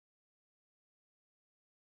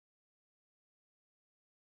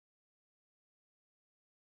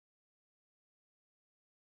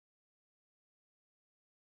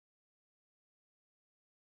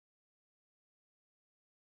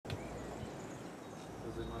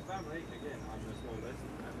Because in my family, again, I'm the smallest,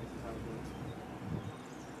 and this is how it works.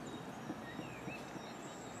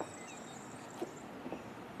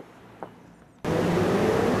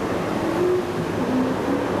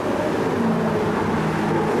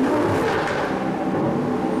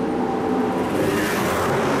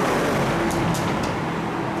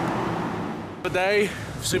 Day of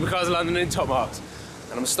Supercars London in top marks,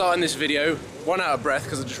 and I'm starting this video, one, out of breath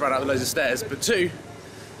because I just ran out of loads of stairs, but two,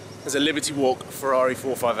 there's a Liberty Walk Ferrari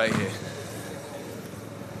 458 here.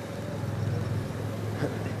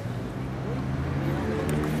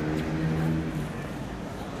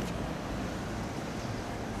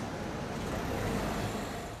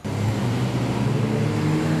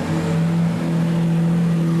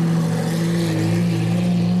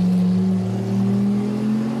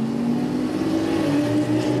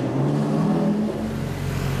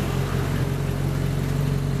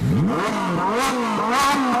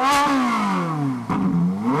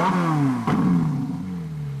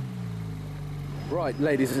 Right,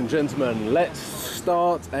 ladies and gentlemen, let's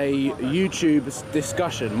start a YouTube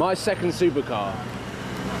discussion. My second supercar,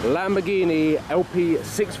 Lamborghini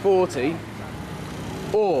LP640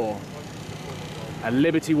 or a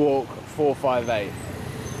Liberty Walk 458.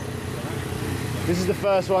 This is the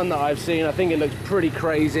first one that I've seen. I think it looks pretty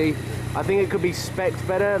crazy. I think it could be spec'd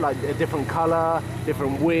better, like a different color,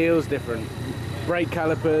 different wheels, different brake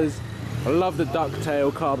calipers. I love the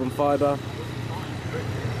ducktail carbon fiber.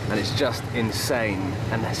 And it's just insane.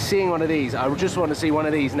 And seeing one of these, I just want to see one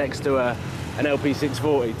of these next to an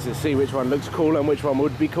LP640 to see which one looks cool and which one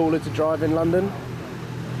would be cooler to drive in London,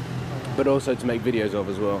 but also to make videos of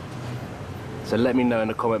as well. So let me know in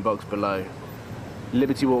the comment box below.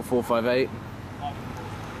 Liberty Walk 458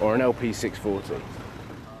 or an LP640.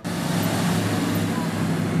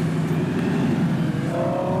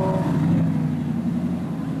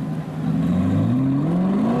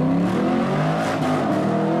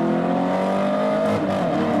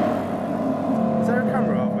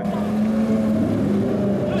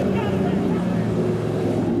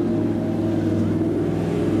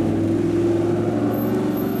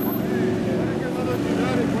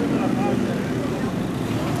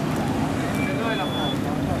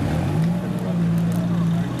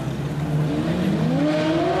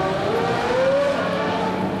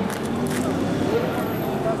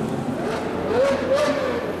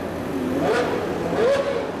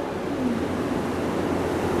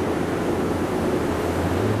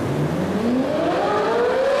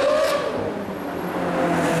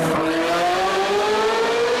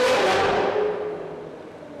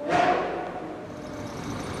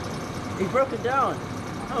 He broke it down.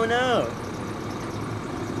 Oh no.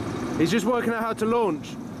 He's just working out how to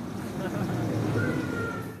launch.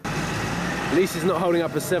 At least he's not holding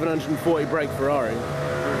up a 740 brake Ferrari.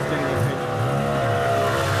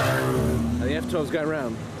 And the F12's going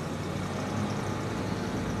round.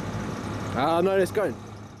 Ah, no, it's going.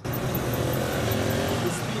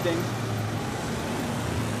 He's speeding.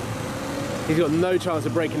 He's got no chance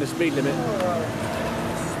of breaking the speed limit.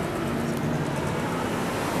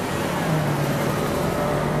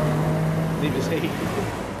 Neither is he.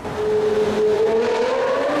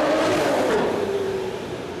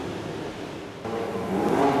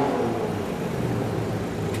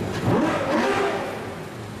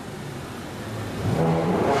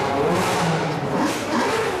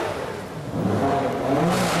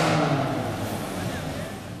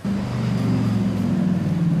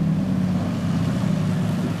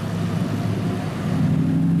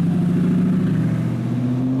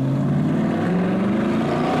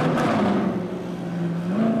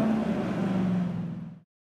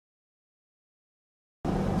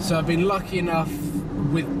 So I've been lucky enough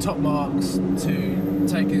with top marks to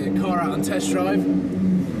take a car out on test drive.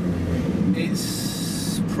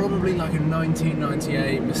 It's probably like a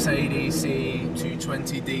 1998 Mercedes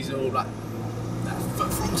C220 diesel, like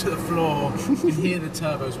foot from to the floor. You can hear the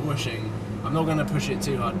turbos whooshing. I'm not going to push it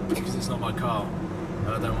too hard because it's not my car and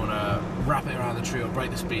I don't want to wrap it around the tree or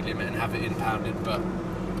break the speed limit and have it impounded, but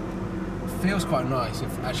it feels quite nice.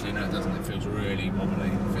 Actually no, it doesn't. It feels really wobbly.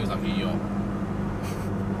 It feels like a yacht.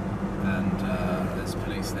 And there's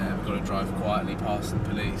police there. We've got to drive quietly past the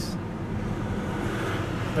police.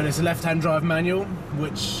 But it's a left-hand drive manual,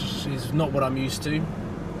 which is not what I'm used to,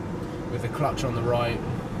 with the clutch on the right.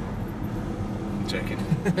 I'm joking.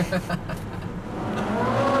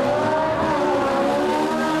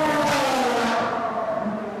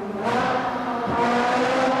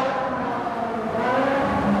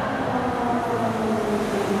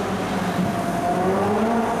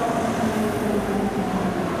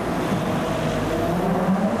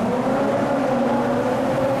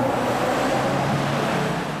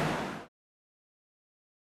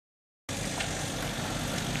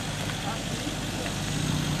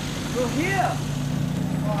 here!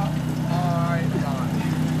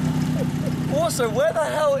 Also, where the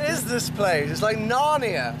hell is this place? It's like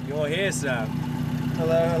Narnia. You're here, Sam.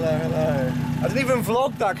 Hello, hello, hello. I didn't even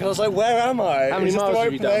vlog that because I was like, where am I? How many is this miles the have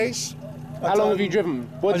right you done? place? How long have you driven?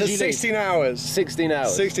 What I did did you 16 hours. 16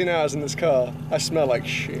 hours. 16 hours in this car. I smell like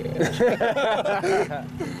shit.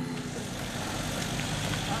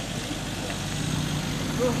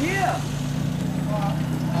 You're here!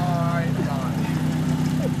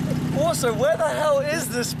 Also, where the hell is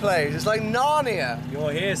this place? It's like Narnia.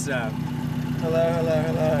 You're here, Sam. Hello, hello,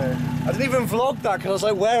 hello. I didn't even vlog that because I was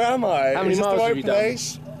like, where am I? How many is this miles the have right you done?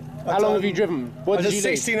 place? How long have you driven? What I did did you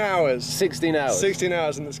 16 hours. 16 hours. 16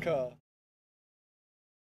 hours in this car.